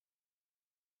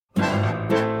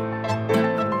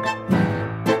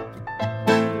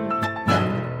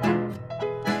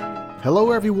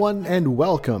Hello, everyone, and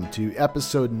welcome to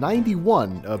episode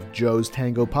 91 of Joe's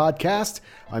Tango Podcast.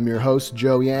 I'm your host,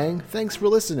 Joe Yang. Thanks for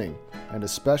listening, and a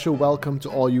special welcome to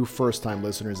all you first-time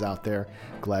listeners out there.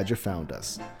 Glad you found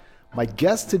us. My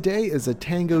guest today is a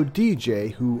tango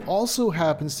DJ who also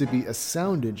happens to be a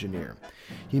sound engineer.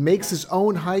 He makes his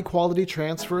own high-quality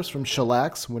transfers from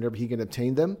shellacs whenever he can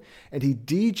obtain them, and he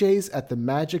DJs at the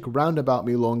Magic Roundabout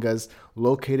Milongas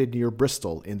located near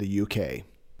Bristol in the UK.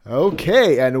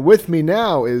 Okay, and with me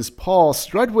now is Paul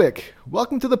Strudwick.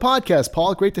 Welcome to the podcast,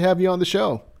 Paul. Great to have you on the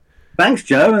show. Thanks,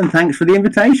 Joe, and thanks for the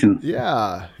invitation.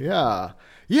 Yeah.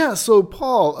 So,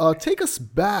 Paul, take us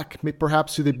back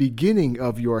perhaps to the beginning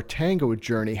of your tango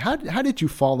journey. How did you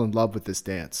fall in love with this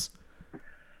dance?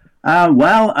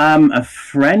 A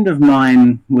friend of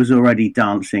mine was already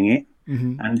dancing it,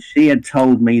 and she had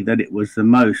told me that it was the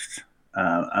most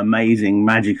amazing,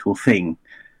 magical thing,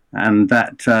 and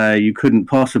that you couldn't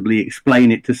possibly explain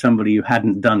it to somebody who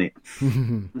hadn't done it.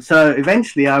 So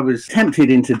eventually I was tempted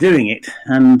into doing it,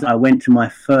 and I went to my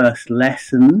first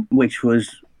lesson, which was,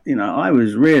 I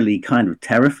was really kind of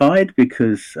terrified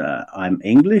because I'm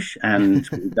English and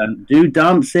we don't do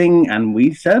dancing, and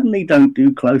we certainly don't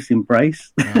do close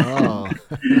embrace. Oh.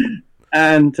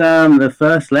 And the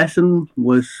first lesson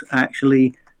was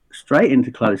actually straight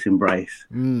into close embrace.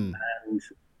 And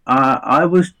I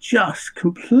was just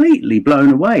completely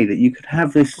blown away that you could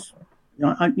have this,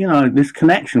 this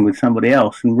connection with somebody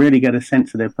else and really get a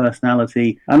sense of their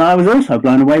personality. And I was also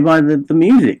blown away by the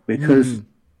music because,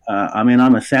 I'm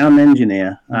a sound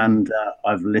engineer and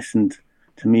I've listened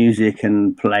to music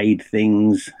and played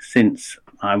things since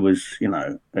I was,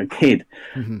 a kid.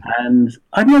 And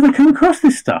I'd never come across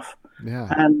this stuff. Yeah.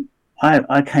 And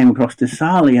I came across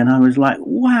Dasali and I was like,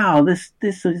 wow, this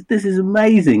is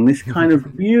amazing. This kind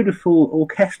of beautiful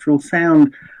orchestral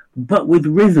sound, but with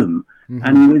rhythm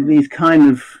and with these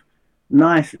kind of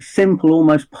nice, simple,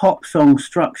 almost pop song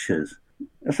structures.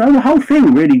 So the whole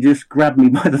thing really just grabbed me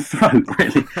by the throat,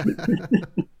 really.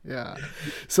 Yeah.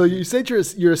 So you said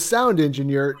you're a sound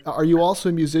engineer. Are you also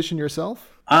a musician yourself?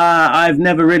 I've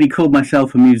never really called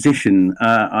myself a musician.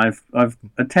 I've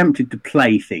attempted to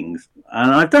play things,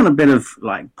 and I've done a bit of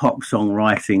like pop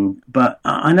songwriting, but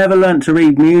I never learned to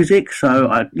read music, so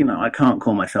I can't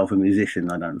call myself a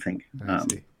musician. I don't think.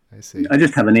 I see. I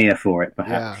just have an ear for it,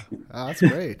 perhaps. Yeah, that's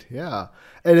great. Yeah,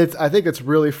 and I think it's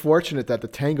really fortunate that the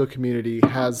tango community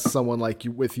has someone like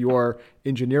you with your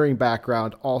engineering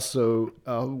background also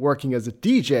working as a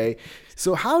DJ.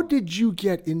 So, how did you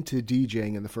get into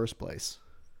DJing in the first place?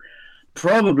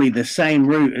 Probably the same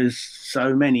route as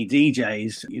so many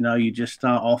DJs. You just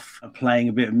start off playing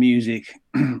a bit of music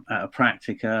at a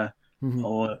practica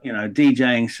or,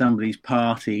 DJing somebody's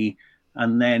party.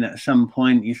 And then at some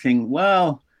point you think,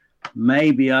 well,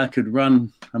 maybe I could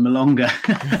run a milonga.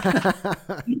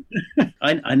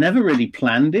 I never really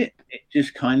planned it. It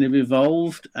just kind of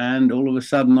evolved. And all of a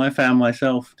sudden I found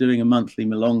myself doing a monthly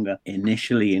milonga,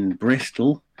 initially in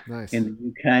Bristol. Nice. In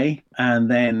the UK, and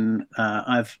then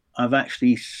I've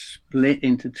actually split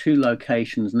into two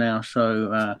locations now.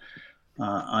 So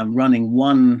I'm running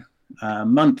one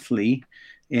monthly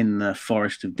in the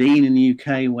Forest of Dean in the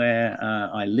UK, where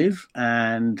I live,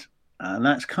 and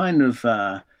that's kind of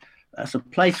that's a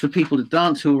place for people to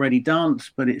dance who already dance,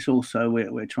 but it's also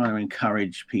we're trying to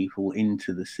encourage people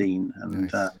into the scene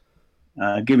and. Nice.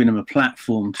 Giving them a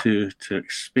platform to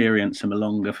experience a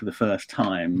milonga for the first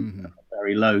time, a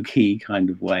very low-key kind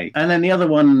of way. And then the other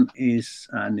one is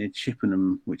near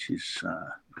Chippenham, which is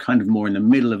kind of more in the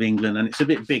middle of England, and it's a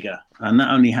bit bigger. And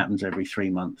that only happens every 3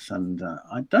 months. And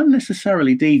I don't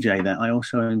necessarily DJ that. I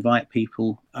also invite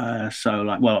people.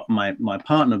 My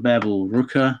partner, Bevel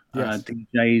Rooker,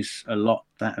 DJs a lot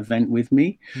that event with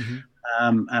me.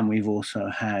 And we've also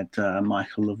had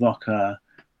Michael Lavoca,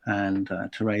 and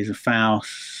Teresa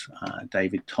Faust,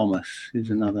 David Thomas, who's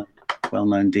another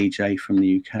well-known DJ from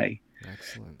the UK.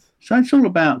 Excellent. So it's all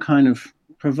about kind of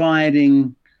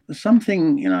providing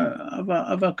something,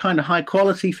 of a kind of high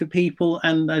quality for people.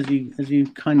 And as you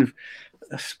kind of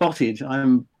spotted,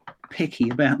 I'm picky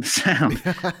about the sound.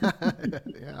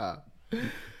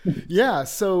 Yeah.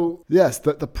 So yes,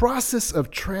 the process of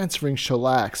transferring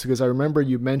shellacs, because I remember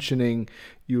you mentioning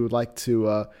you would like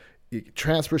to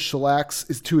transfer shellacs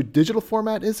is to a digital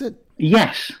format, is it?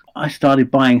 Yes. I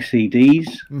started buying CDs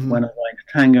when I liked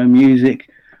tango music,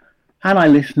 and I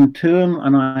listened to them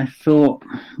and I thought,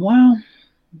 well,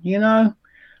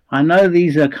 I know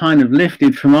these are kind of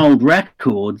lifted from old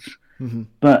records,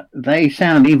 but they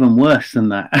sound even worse than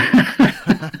that.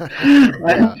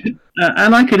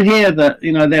 And I could hear that,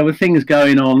 there were things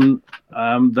going on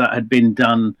that had been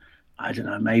done I don't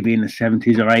know, maybe in the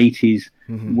 70s or 80s,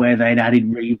 where they'd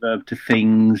added reverb to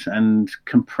things and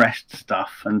compressed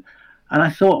stuff. And I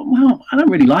thought, well, I don't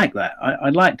really like that.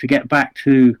 I'd like to get back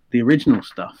to the original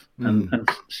stuff and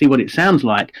see what it sounds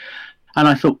like. And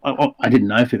I thought, I didn't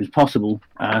know if it was possible.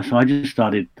 So I just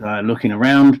started looking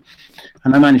around,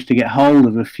 and I managed to get hold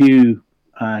of a few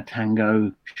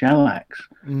Tango shellacs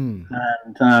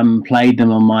and played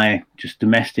them on my just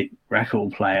domestic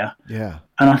record player. Yeah.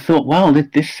 And I thought, well,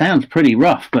 this sounds pretty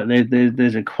rough, but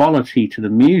there's a quality to the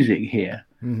music here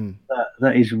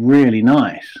that is really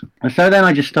nice. And so then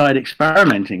I just started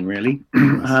experimenting, really,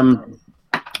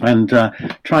 and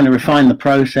trying to refine the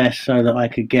process so that I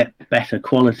could get better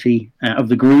quality out of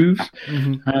the grooves.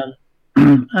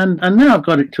 And now I've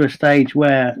got it to a stage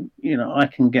where, I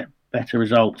can get better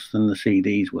results than the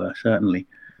CDs were, certainly.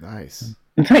 Nice.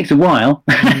 It takes a while.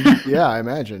 Yeah, I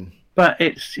imagine. But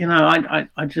it's,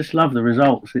 I just love the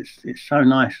results. It's so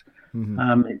nice.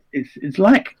 It's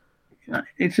like,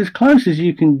 it's as close as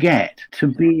you can get to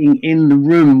being in the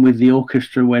room with the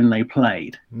orchestra when they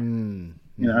played. When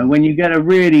you get a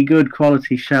really good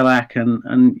quality shellac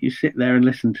and you sit there and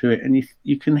listen to it, and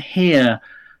you can hear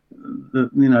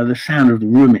the sound of the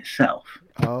room itself.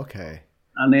 Oh, okay.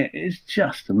 And it is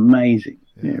just amazing.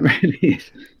 Yeah. It really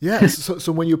is. Yeah.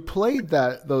 So when you played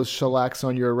those shellacs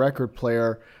on your record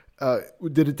player,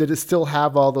 did it still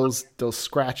have all those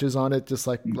scratches on it, just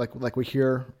like we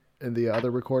hear in the other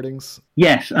recordings?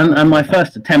 Yes, and my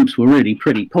first attempts were really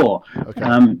pretty poor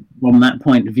from that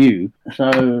point of view. So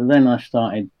then I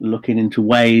started looking into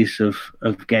ways of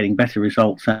getting better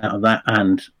results out of that,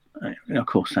 and of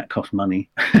course that costs money.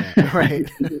 Yeah, right.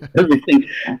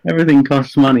 everything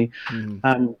costs money.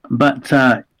 But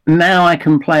now I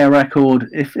can play a record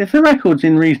if the record's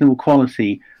in reasonable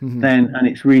quality, then and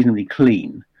it's reasonably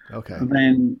clean. Okay.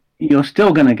 Then you're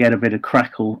still going to get a bit of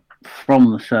crackle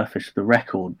from the surface of the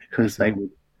record, because they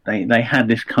had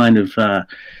this kind of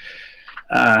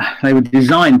they were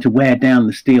designed to wear down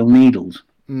the steel needles.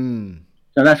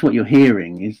 So that's what you're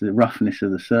hearing, is the roughness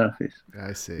of the surface.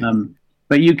 I see.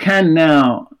 But you can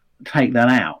now take that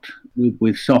out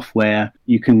with software.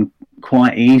 You can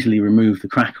quite easily remove the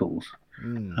crackles,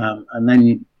 and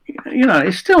then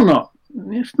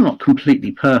it's not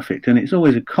completely perfect, and it's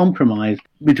always a compromise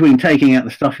between taking out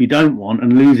the stuff you don't want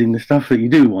and losing the stuff that you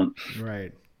do want.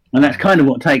 Right. And that's kind of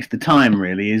what takes the time,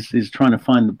 really, is trying to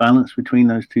find the balance between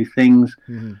those two things,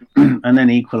 and then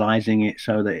equalizing it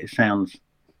so that it sounds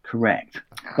correct.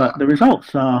 But the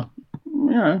results are,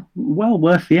 well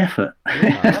worth the effort.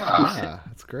 Yeah,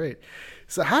 that's great.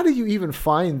 So how do you even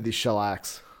find the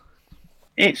shellacs?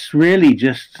 It's really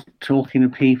just talking to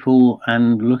people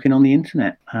and looking on the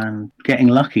internet and getting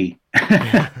lucky.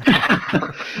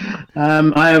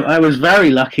 I was very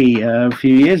lucky a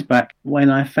few years back when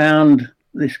I found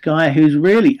this guy who's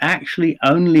really actually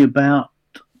only about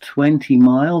 20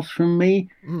 miles from me,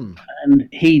 and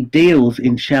he deals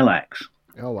in shellacs.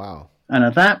 Oh, wow. And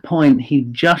at that point, he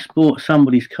just bought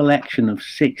somebody's collection of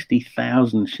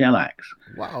 60,000 shellacs.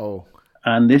 Wow.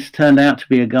 And this turned out to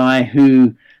be a guy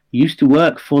who used to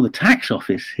work for the tax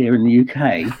office here in the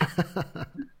UK.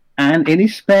 And in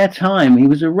his spare time, he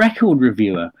was a record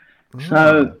reviewer.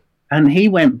 So, and he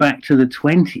went back to the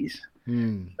 20s.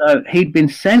 So he'd been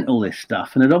sent all this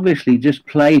stuff and had obviously just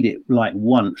played it like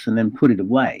once and then put it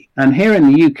away. And here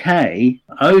in the UK,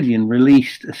 Odeon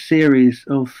released a series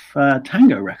of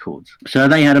tango records. So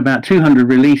they had about 200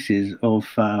 releases of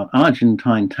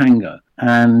Argentine tango.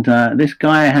 And this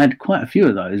guy had quite a few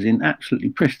of those in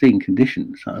absolutely pristine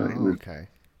condition. So it was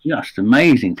just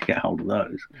amazing to get hold of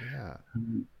those. Yeah.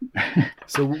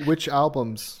 So which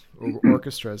albums or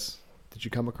orchestras did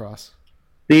you come across?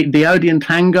 The Odeon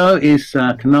Tango is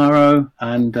Canaro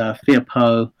and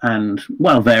Firpo and,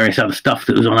 various other stuff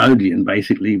that was on Odeon,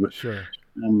 basically. But sure.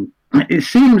 It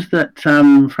seems that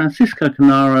Francisco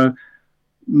Canaro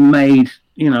made,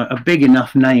 a big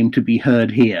enough name to be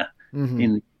heard here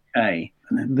in the UK.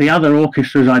 The other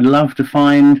orchestras I'd love to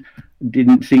find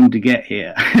didn't seem to get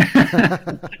here.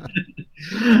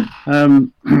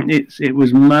 It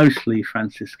was mostly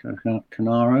Francisco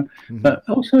Canaro, but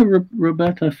also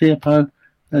Roberto Firpo.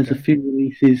 There's a few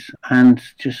releases and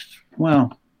just,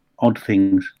 odd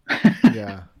things.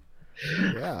 Yeah.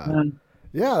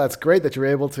 That's great that you're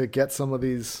able to get some of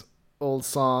these old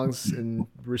songs and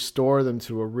restore them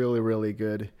to a really, really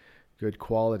good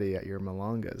quality at your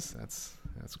milongas. That's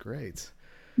great.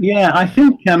 Yeah, I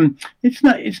think it's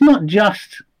not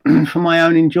just for my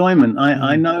own enjoyment.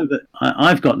 I know that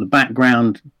I've got the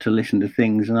background to listen to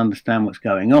things and understand what's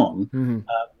going on.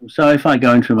 So if I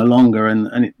go into a milonga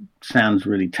and it sounds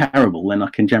really terrible, then I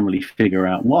can generally figure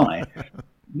out why.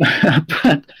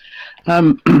 But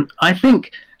I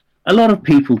think a lot of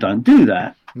people don't do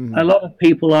that. Mm. A lot of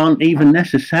people aren't even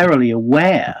necessarily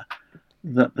aware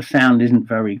that the sound isn't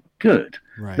very good.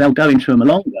 Right. They'll go into a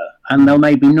Milonga and they'll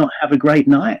maybe not have a great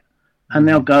night. And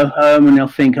they'll go home and they'll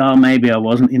think, oh, maybe I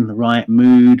wasn't in the right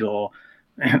mood, or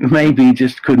maybe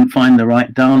just couldn't find the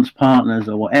right dance partners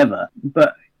or whatever.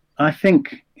 But I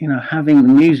think, having the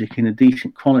music in a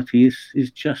decent quality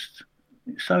is just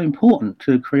so important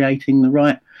to creating the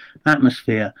right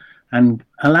atmosphere and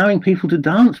allowing people to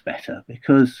dance better,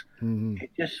 because it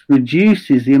just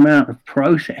reduces the amount of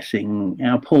processing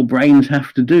our poor brains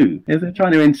have to do. If they're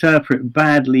trying to interpret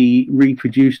badly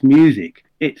reproduced music,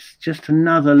 it's just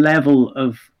another level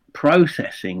of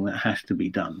processing that has to be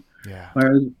done. Yeah.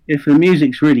 Whereas if the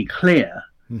music's really clear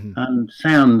and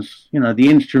sounds, the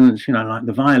instruments, like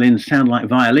the violins sound like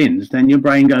violins, then your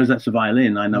brain goes, that's a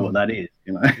violin, I know what that is.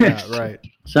 Yeah, right.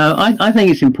 So I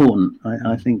think it's important.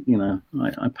 I think,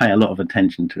 I pay a lot of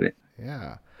attention to it.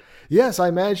 Yeah. Yes, I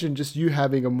imagine just you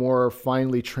having a more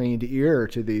finely trained ear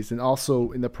to these, and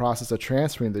also in the process of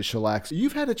transferring the shellacs,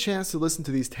 you've had a chance to listen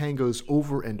to these tangos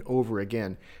over and over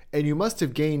again, and you must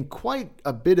have gained quite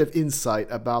a bit of insight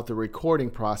about the recording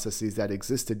processes that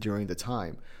existed during the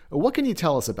time. What can you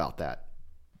tell us about that?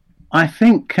 I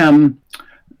think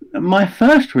my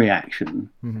first reaction,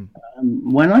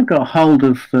 when I got hold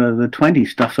of the 20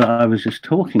 stuff that I was just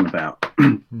talking about,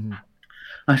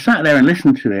 I sat there and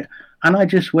listened to it, and I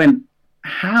just went,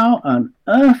 how on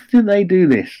earth did they do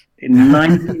this in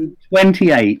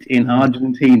 1928 in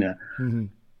Argentina?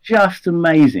 Just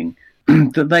amazing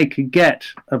that they could get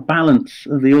a balance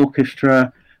of the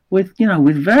orchestra with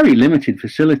very limited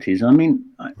facilities. I mean,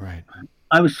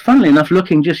 I was, funnily enough,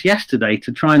 looking just yesterday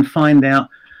to try and find out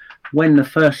when the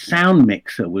first sound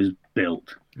mixer was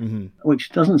built, which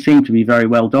doesn't seem to be very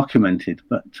well documented.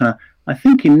 But I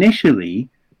think initially,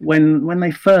 when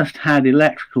they first had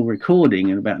electrical recording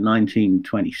in about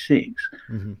 1926,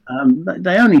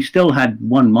 they only still had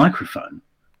one microphone.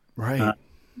 Right.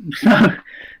 So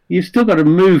you've still got to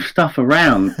move stuff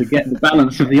around to get the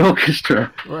balance of the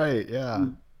orchestra. Right, yeah.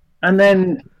 And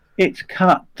then it's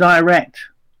cut direct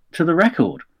to the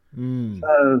record.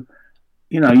 So,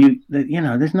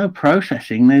 there's no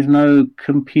processing, there's no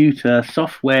computer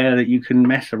software that you can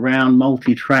mess around,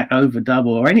 multi-track, overdub,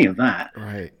 or any of that.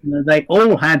 Right. They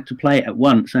all had to play it at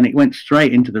once, and it went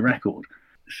straight into the record.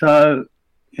 So,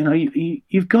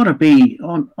 you've got to be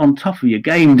on top of your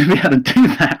game to be able to do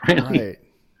that, really.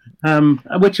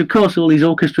 Right. Which, of course, all these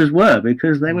orchestras were,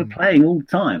 because they were playing all the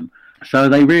time. So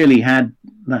they really had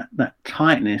that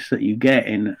tightness that you get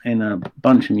in a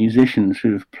bunch of musicians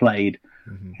who have played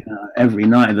every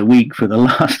night of the week for the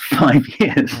last 5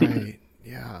 years. Right.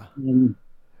 Yeah.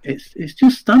 It's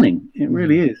just stunning. It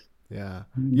really is. Yeah.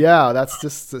 Yeah. That's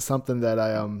just something that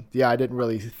I didn't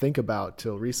really think about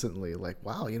till recently. Like,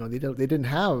 wow, they didn't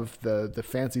have the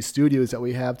fancy studios that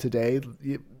we have today,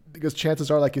 because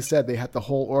chances are, like you said, they had the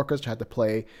whole orchestra had to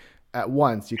play at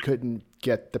once. You couldn't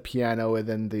get the piano and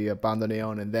then the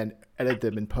bandoneon and then edit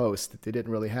them in post. They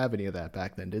didn't really have any of that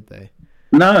back then, did they?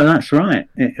 No, that's right.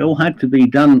 It all had to be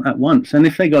done at once. And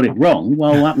if they got it wrong,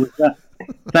 well, that was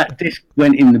that disc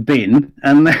went in the bin,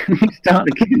 and then you start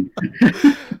again.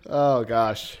 Oh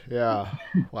gosh, yeah,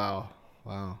 wow.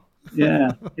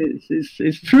 Yeah,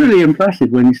 it's truly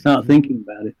impressive when you start thinking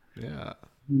about it. Yeah.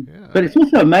 But it's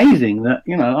also amazing that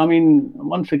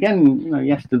once again,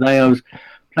 yesterday I was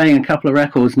playing a couple of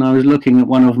records and I was looking at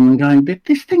one of them and going,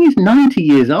 "This thing is 90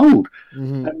 years old."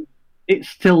 And it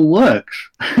still works.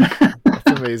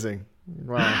 That's amazing.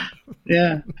 Wow.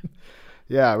 Yeah.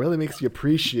 Yeah, it really makes you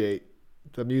appreciate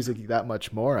the music that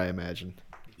much more, I imagine.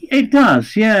 It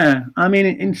does, yeah. I mean,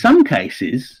 in some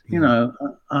cases,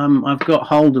 I've got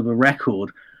hold of a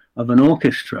record of an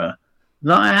orchestra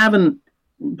that I haven't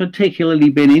particularly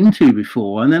been into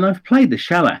before, and then I've played the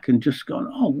shellac and just gone,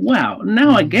 oh, wow,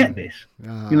 now I get this.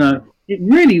 It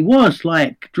really was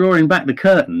like drawing back the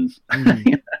curtains.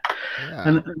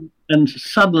 And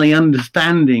suddenly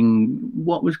understanding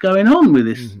what was going on with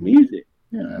this music.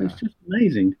 It's just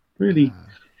amazing. Really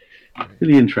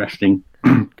interesting.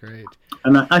 Great.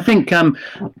 And I think one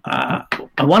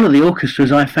of the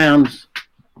orchestras I found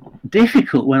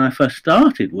difficult when I first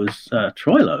started was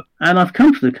Troilo. And I've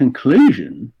come to the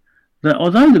conclusion that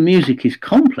although the music is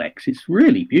complex, it's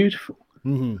really beautiful.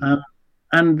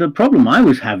 And the problem I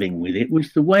was having with it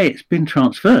was the way it's been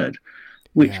transferred,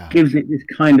 which gives it this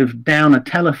kind of down a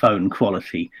telephone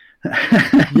quality.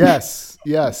 Yes,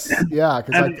 yeah,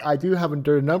 because I do have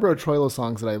a number of Troilo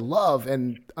songs that I love,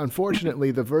 and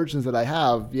unfortunately the versions that I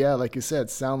have, like you said,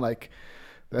 sound like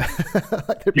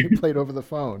they're being played over the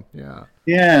phone. Yeah,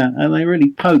 and they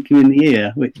really poke you in the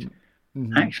ear, which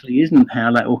actually isn't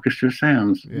how that orchestra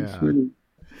sounds. Yeah. It's really...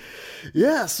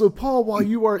 Yeah. So, Paul, while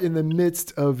you are in the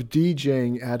midst of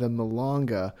DJing at a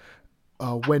milonga,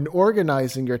 when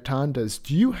organizing your tandas,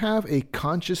 do you have a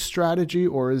conscious strategy,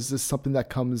 or is this something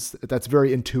that's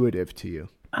very intuitive to you?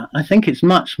 I think it's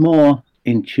much more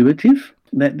intuitive.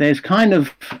 There's kind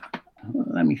of,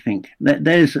 let me think,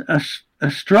 there's a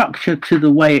structure to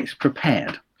the way it's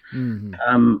prepared.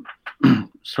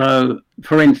 So,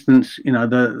 for instance,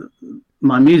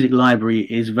 my music library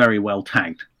is very well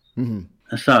tagged.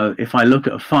 So if I look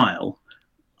at a file,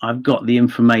 I've got the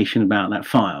information about that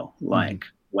file, like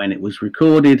when it was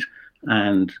recorded,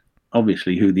 and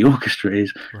obviously who the orchestra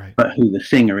is, right, but who the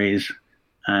singer is,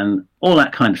 and all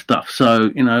that kind of stuff. So,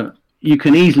 you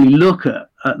can easily look at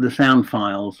the sound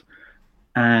files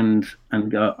and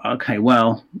go, okay,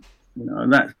 well,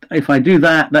 that if I do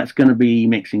that, that's going to be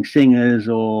mixing singers,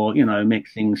 or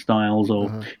mixing styles,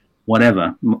 or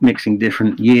whatever, mixing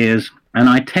different years. And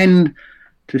I tend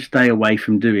to stay away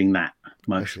from doing that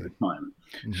most of the time.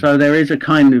 So there is a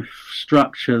kind of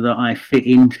structure that I fit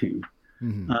into.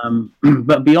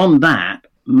 But beyond that,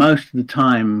 most of the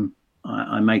time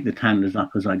I make the tandas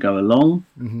up as I go along.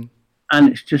 And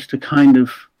it's just a kind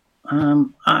of,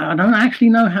 I don't actually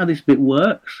know how this bit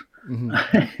works.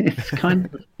 It's kind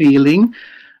of a feeling.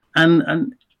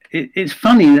 And it's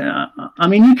funny.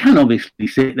 You can obviously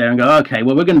sit there and go, okay,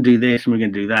 well, we're going to do this, and we're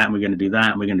going to do that, and we're going to do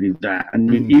that, and we're going to do that.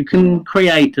 And you can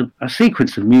create a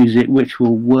sequence of music which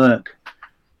will work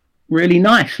really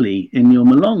nicely in your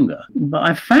milonga. But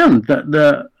I've found that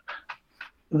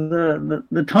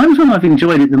the times when I've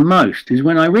enjoyed it the most is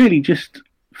when I really just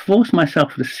force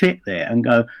myself to sit there and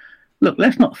go, look,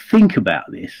 let's not think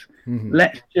about this.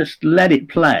 Let's just let it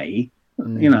play.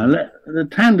 Let the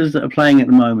tandas that are playing at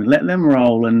the moment, let them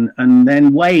roll, and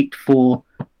then wait for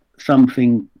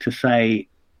something to say,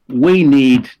 we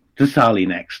need Dasali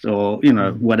next, or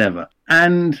whatever.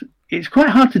 And it's quite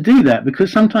hard to do that,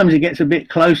 because sometimes it gets a bit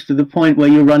close to the point where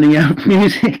you're running out of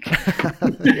music.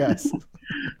 Yes.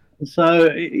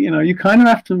 So you kind of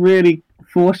have to really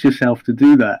force yourself to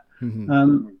do that.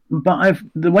 But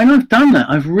when I've done that,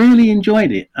 I've really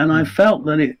enjoyed it, and I've felt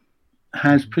that it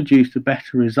has produced a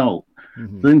better result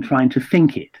than trying to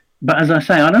think it. But as I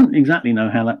say, I don't exactly know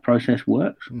how that process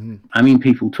works.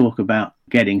 People talk about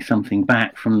getting something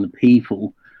back from the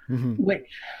people, which,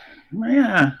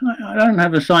 I don't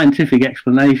have a scientific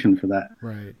explanation for that.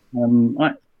 Right.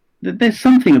 There's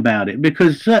something about it,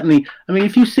 because certainly,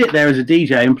 if you sit there as a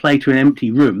DJ and play to an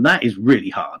empty room, that is really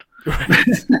hard. Right.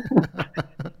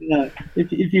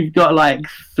 If you've got like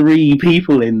 3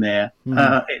 people in there,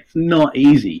 it's not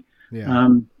easy. Yeah.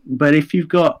 But if you've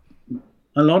got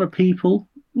a lot of people,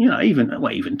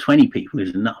 even 20 people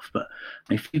is enough. But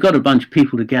if you've got a bunch of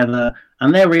people together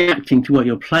and they're reacting to what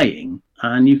you're playing,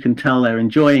 and you can tell they're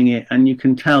enjoying it, and you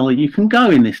can tell you can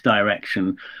go in this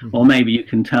direction, or maybe you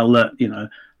can tell that,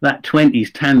 that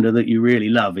 20s tanda that you really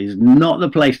love is not the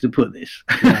place to put this.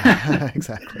 Yeah,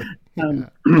 exactly.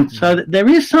 So there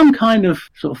is some kind of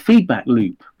sort of feedback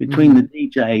loop between the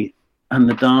DJ and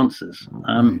the dancers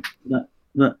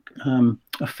that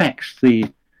affects the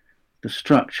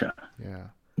structure.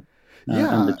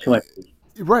 And the choices.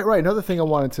 Right. Another thing I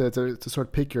wanted to sort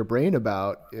of pick your brain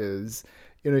about is,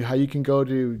 how you can go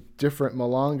to different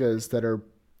milongas that are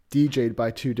DJ'd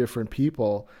by 2 different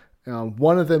people.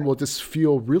 One of them will just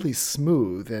feel really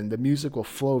smooth, and the music will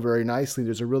flow very nicely.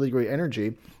 There's a really great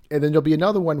energy. And then there'll be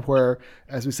another one where,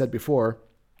 as we said before,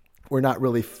 we're not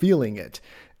really feeling it.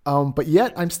 But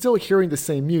yet I'm still hearing the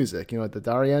same music, the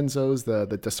D'Arienzos,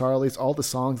 the Dasarlis, all the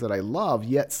songs that I love,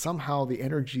 yet somehow the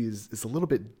energy is a little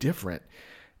bit different.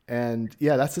 And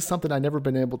that's just something I've never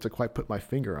been able to quite put my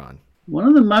finger on. One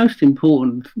of the most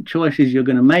important choices you're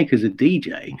going to make as a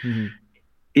DJ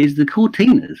is the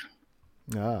cortinas.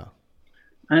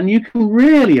 And you can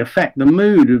really affect the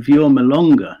mood of your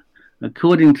milonga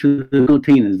according to the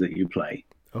cortinas that you play.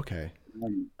 Okay.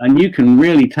 And you can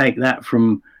really take that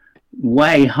from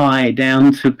way high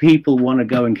down to people want to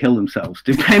go and kill themselves,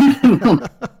 depending on.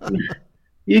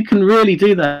 You can really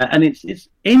do that, and it's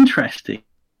interesting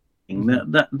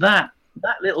that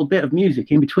little bit of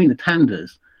music in between the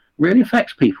tandas really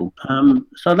affects people.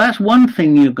 So that's one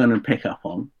thing you're going to pick up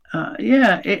on.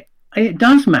 It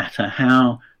does matter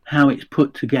how it's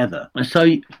put together. So,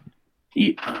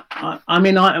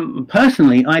 I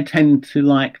personally, I tend to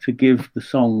like to give the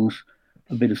songs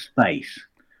a bit of space.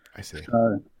 I see.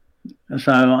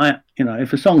 So I,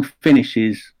 if a song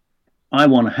finishes, I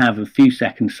want to have a few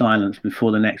seconds silence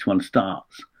before the next one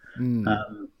starts.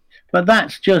 But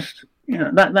that's just,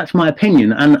 that's my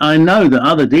opinion, and I know that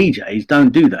other DJs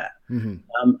don't do that.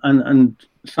 And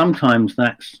sometimes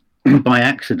that's by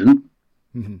accident.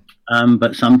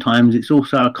 But sometimes it's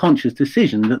also a conscious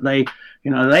decision that they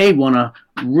want to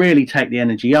really take the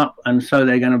energy up, and so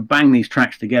they're going to bang these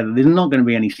tracks together. There's not going to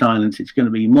be any silence. It's going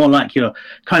to be more like your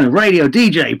kind of radio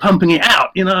DJ pumping it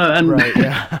out, and right,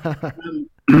 yeah.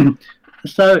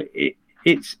 So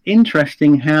it's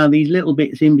interesting how these little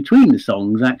bits in between the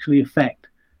songs actually affect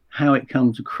how it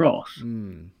comes across.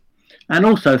 And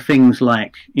also things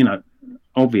like,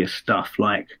 obvious stuff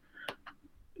like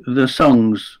the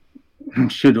songs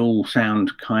should all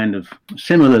sound kind of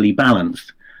similarly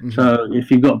balanced. So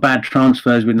if you've got bad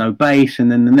transfers with no bass,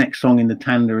 and then the next song in the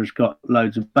tanda has got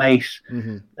loads of bass,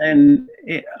 then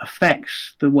it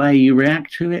affects the way you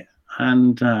react to it.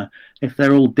 And if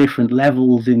they're all different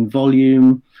levels in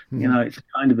volume, it's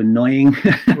kind of annoying.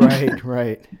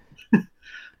 Right.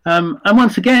 And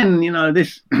once again,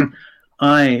 this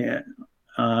I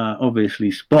obviously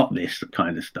spot this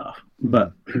kind of stuff,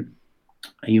 but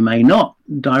you may not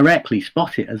directly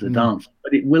spot it as a dancer,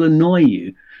 but it will annoy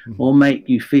you or make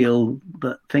you feel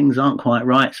that things aren't quite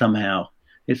right somehow.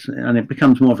 And it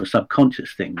becomes more of a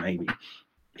subconscious thing, maybe.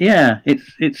 Yeah,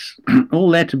 it's all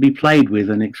there to be played with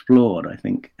and explored, I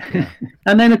think. Yeah.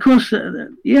 And then, of course,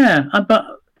 but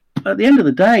at the end of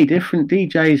the day, different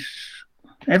DJs,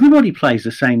 everybody plays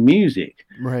the same music.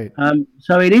 Right.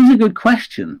 So it is a good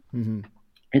question.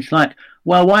 It's like,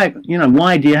 well, why do you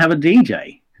have a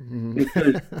DJ?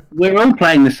 Because we're all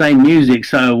playing the same music,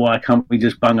 so why can't we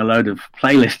just bung a load of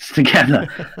playlists together?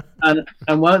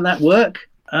 and won't that work?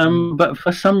 But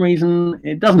for some reason,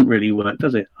 it doesn't really work,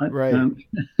 does it? Right.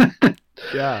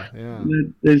 Yeah.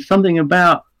 There's something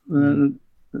about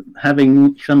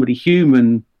having somebody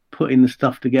human putting the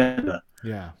stuff together.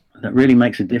 Yeah. That really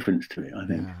makes a difference to it, I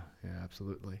think. Yeah,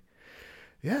 absolutely.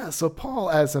 Yeah. So, Paul,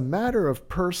 as a matter of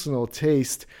personal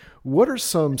taste, what are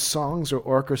some songs or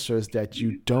orchestras that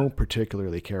you don't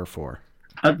particularly care for?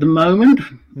 At the moment,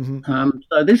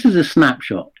 so this is a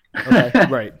snapshot.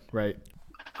 Okay. Right.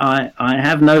 I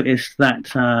have noticed that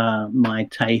my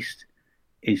taste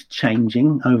is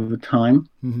changing over time.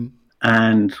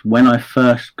 And when I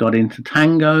first got into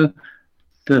tango,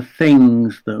 the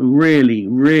things that really,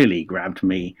 really grabbed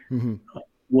me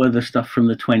were the stuff from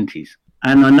the 20s.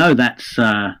 And I know that's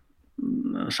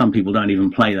some people don't even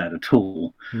play that at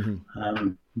all.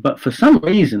 But for some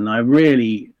reason, I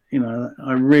really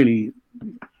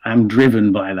am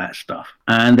driven by that stuff.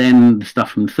 And then the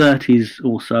stuff from the 30s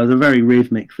also, the very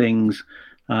rhythmic things.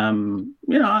 I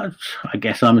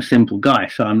guess I'm a simple guy,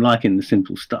 so I'm liking the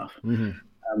simple stuff.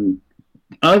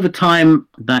 Over time,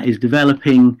 that is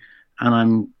developing, and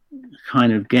I'm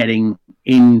kind of getting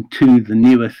into the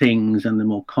newer things and the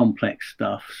more complex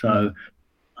stuff. So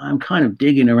I'm kind of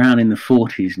digging around in the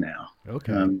 40s now.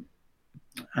 Okay.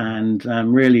 And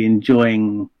I'm really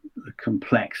enjoying the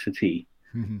complexity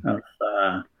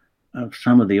of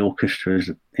some of the orchestras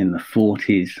in the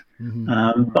 40s.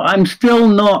 But I'm still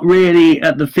not really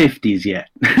at the 50s yet.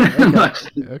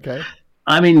 Okay.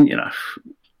 I mean,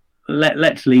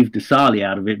 let's leave Dasali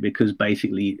out of it, because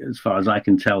basically, as far as I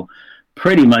can tell,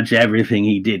 pretty much everything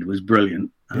he did was brilliant.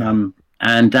 Yeah.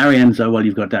 And D'Arienzo, well,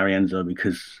 you've got D'Arienzo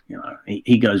because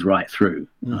he goes right through.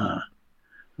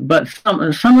 But some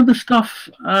of the stuff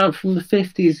from the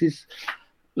 50s is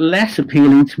less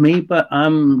appealing to me. But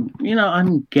I'm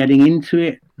getting into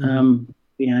it.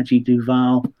 Biaggi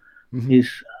Duval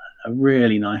is a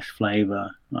really nice flavor.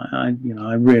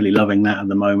 I'm really loving that at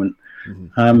the moment.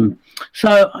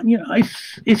 So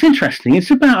it's interesting. It's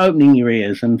about opening your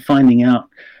ears and finding out,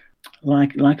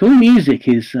 like all music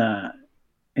is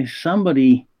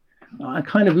somebody. I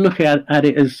kind of look at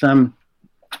it as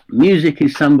music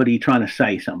is somebody trying to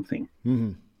say something,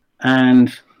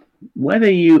 and whether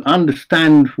you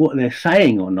understand what they're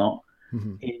saying or not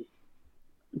is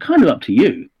kind of up to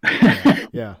you.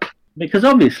 Yeah. Because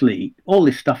obviously all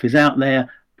this stuff is out there,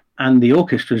 and the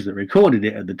orchestras that recorded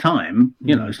it at the time,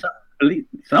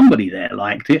 somebody there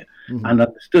liked it and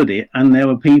understood it, and there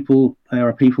are people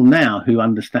now who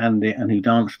understand it and who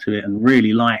dance to it and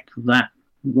really like that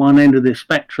one end of the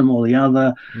spectrum or the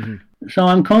other. So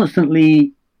I'm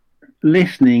constantly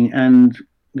listening and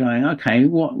going, okay,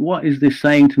 what is this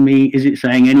saying to me? Is it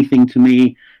saying anything to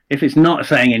me? If it's not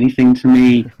saying anything to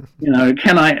me,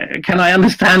 can I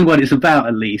understand what it's about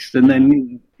at least? And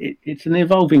then it's an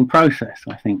evolving process,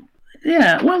 I think.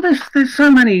 Yeah, well, there's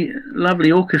so many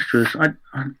lovely orchestras. I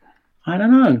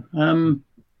don't know.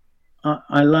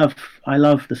 I love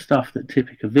the stuff that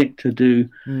Tipica Victor do.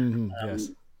 Yes.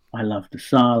 I love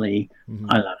Dasali.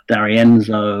 I love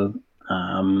D'Arienzo.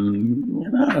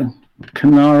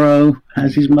 Canaro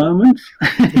has his moments.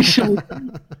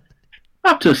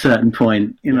 Up to a certain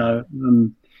point,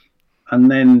 and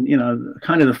then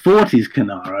kind of the 40s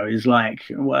Canaro is like,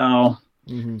 well,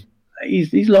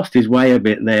 he's lost his way a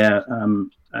bit there.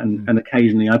 And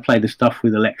occasionally I play the stuff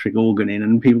with electric organ in,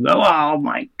 and people go, "Oh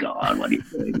my God, what are you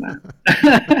doing, man?"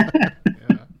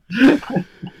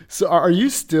 So are you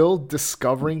still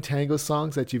discovering tango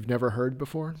songs that you've never heard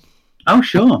before? Oh,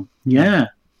 sure. Yeah.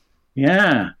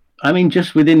 I mean,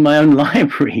 just within my own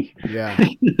library. Yeah.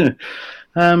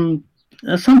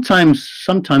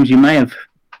 Sometimes you may have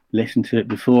listened to it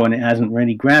before and it hasn't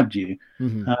really grabbed you.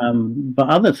 But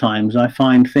other times I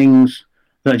find things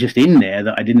that are just in there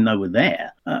that I didn't know were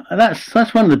there.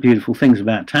 That's one of the beautiful things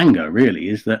about tango, really,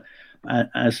 is that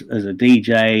as a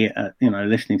DJ,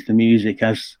 listening to the music,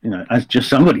 as just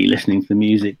somebody listening to the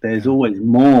music, there's always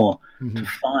more to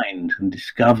find and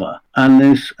discover. And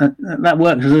there's that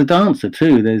works as a dancer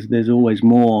too. There's always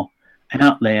more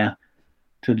out there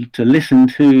to listen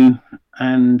to,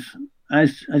 and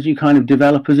as you kind of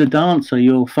develop as a dancer,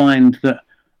 you'll find that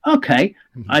okay,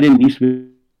 I didn't used to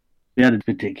be able to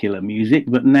particular music,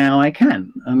 but now I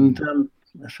can, and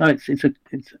so it's a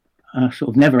sort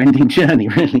of never-ending journey,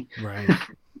 really. Right.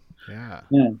 Yeah.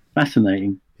 Yeah.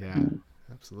 Fascinating. Yeah.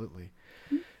 Absolutely.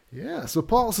 Yeah. So,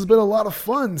 Paul, this has been a lot of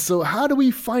fun. So, how do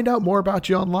we find out more about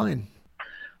you online?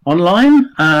 Online,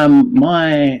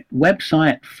 my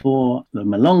website for the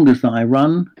milongas that I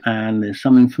run, and there's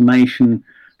some information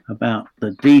about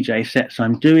the DJ sets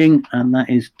I'm doing, and that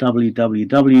is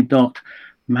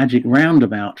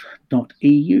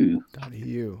www.magicroundabout.eu.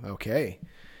 .eu. Okay.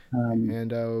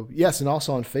 And yes, and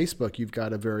also on Facebook, you've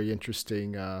got a very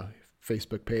interesting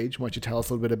Facebook page. Why don't you tell us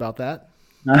a little bit about that?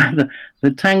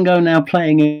 The tango now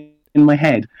playing in my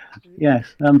head.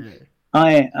 Yes.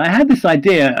 I had this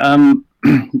idea.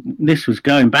 This was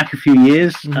going back a few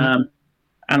years, and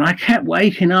I kept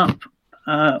waking up,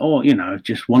 or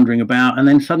just wandering about, and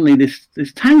then suddenly this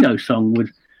tango song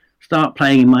would start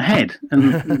playing in my head,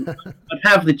 and I'd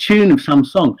have the tune of some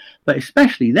song, but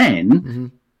especially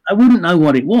then. I wouldn't know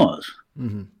what it was.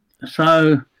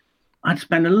 So I'd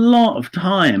spend a lot of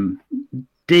time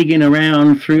digging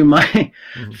around through my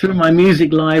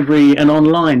music library and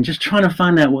online, just trying to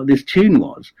find out what this tune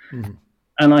was.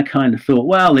 And I kind of thought,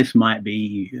 well, this might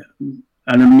be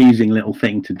an amusing little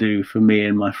thing to do for me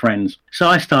and my friends. So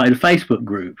I started a Facebook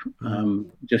group,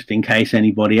 just in case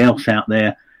anybody else out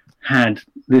there had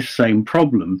this same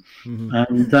problem.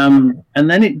 And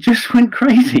then it just went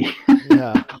crazy.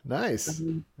 Yeah, nice.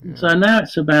 Yeah. So now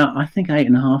it's about, I think,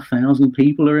 8,500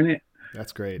 people are in it.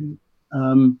 That's great.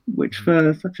 Which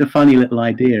for such a funny little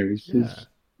idea is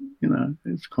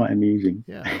it's quite amusing.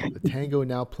 Yeah, the tango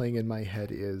now playing in my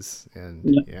head is,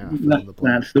 and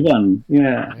that's the one.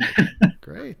 Yeah.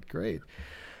 Great.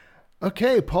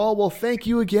 Okay, Paul, well, thank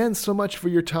you again so much for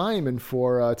your time and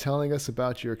for telling us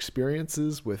about your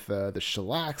experiences with the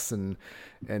shellacs and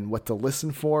what to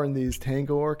listen for in these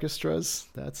tango orchestras.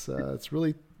 That's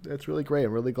really great.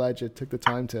 I'm really glad you took the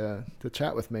time to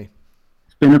chat with me.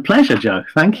 It's been a pleasure, Joe.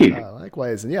 Thank you.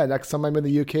 Likewise. And next time I'm in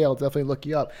the UK, I'll definitely look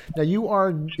you up. Now,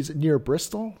 is it near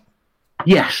Bristol?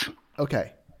 Yes.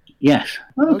 Okay. Yes.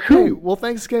 Oh, okay. Cool. Well,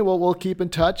 thanks again. We'll keep in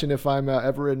touch, and if I'm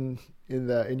ever in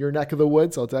your neck of the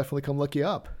woods, I'll definitely come look you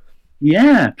up.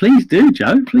 Yeah, please do,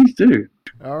 Joe. Please do.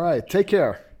 All right. Take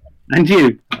care. And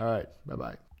you. All right.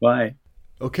 Bye-bye. Bye.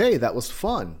 Okay, that was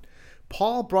fun.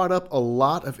 Paul brought up a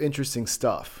lot of interesting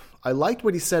stuff. I liked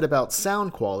what he said about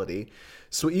sound quality.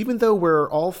 So even though we're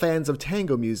all fans of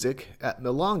tango music, at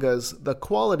milongas, the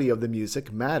quality of the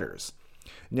music matters.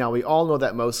 Now, we all know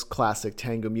that most classic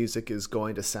tango music is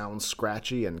going to sound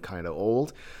scratchy and kind of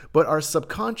old, but our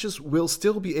subconscious will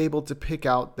still be able to pick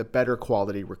out the better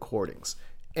quality recordings.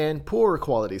 And poorer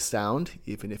quality sound,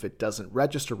 even if it doesn't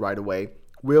register right away,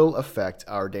 will affect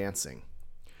our dancing.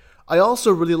 I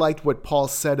also really liked what Paul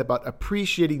said about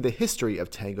appreciating the history of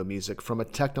tango music from a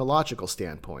technological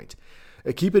standpoint.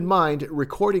 Keep in mind,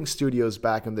 recording studios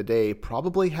back in the day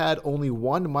probably had only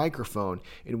one microphone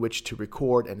in which to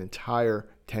record an entire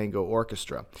tango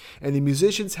orchestra, and the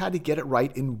musicians had to get it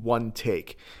right in one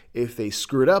take. If they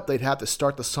screwed up, they'd have to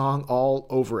start the song all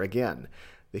over again.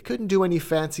 They couldn't do any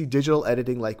fancy digital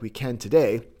editing like we can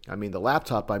today. I mean, the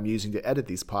laptop I'm using to edit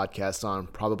these podcasts on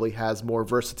probably has more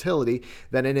versatility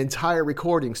than an entire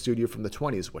recording studio from the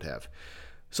 20s would have.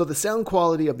 So the sound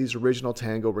quality of these original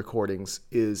tango recordings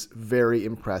is very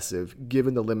impressive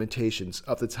given the limitations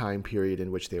of the time period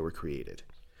in which they were created.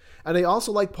 And I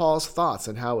also like Paul's thoughts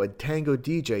on how a tango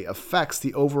DJ affects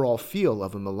the overall feel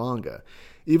of a milonga.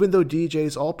 Even though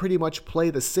DJs all pretty much play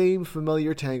the same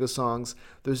familiar tango songs,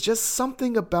 there's just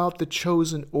something about the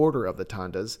chosen order of the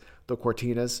tandas, the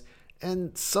cortinas,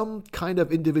 and some kind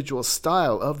of individual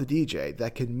style of the DJ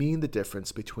that can mean the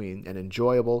difference between an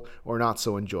enjoyable or not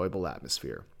so enjoyable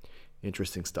atmosphere.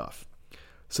 Interesting stuff.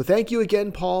 So thank you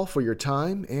again, Paul, for your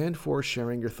time and for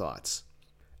sharing your thoughts.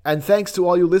 And thanks to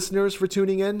all you listeners for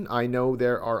tuning in. I know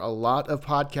there are a lot of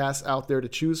podcasts out there to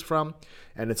choose from,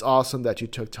 and it's awesome that you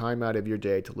took time out of your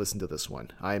day to listen to this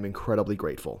one. I am incredibly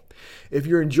grateful. If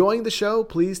you're enjoying the show,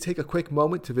 please take a quick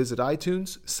moment to visit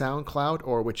iTunes, SoundCloud,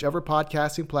 or whichever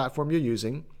podcasting platform you're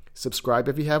using. Subscribe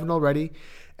if you haven't already,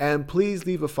 and please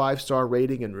leave a 5-star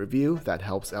rating and review. That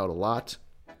helps out a lot.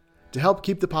 To help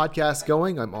keep the podcast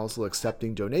going, I'm also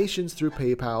accepting donations through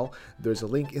PayPal. There's a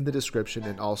link in the description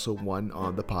and also one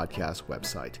on the podcast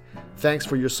website. Thanks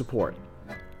for your support.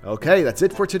 Okay, that's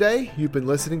it for today. You've been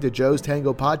listening to Joe's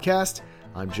Tango Podcast.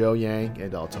 I'm Joe Yang,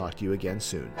 and I'll talk to you again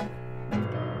soon.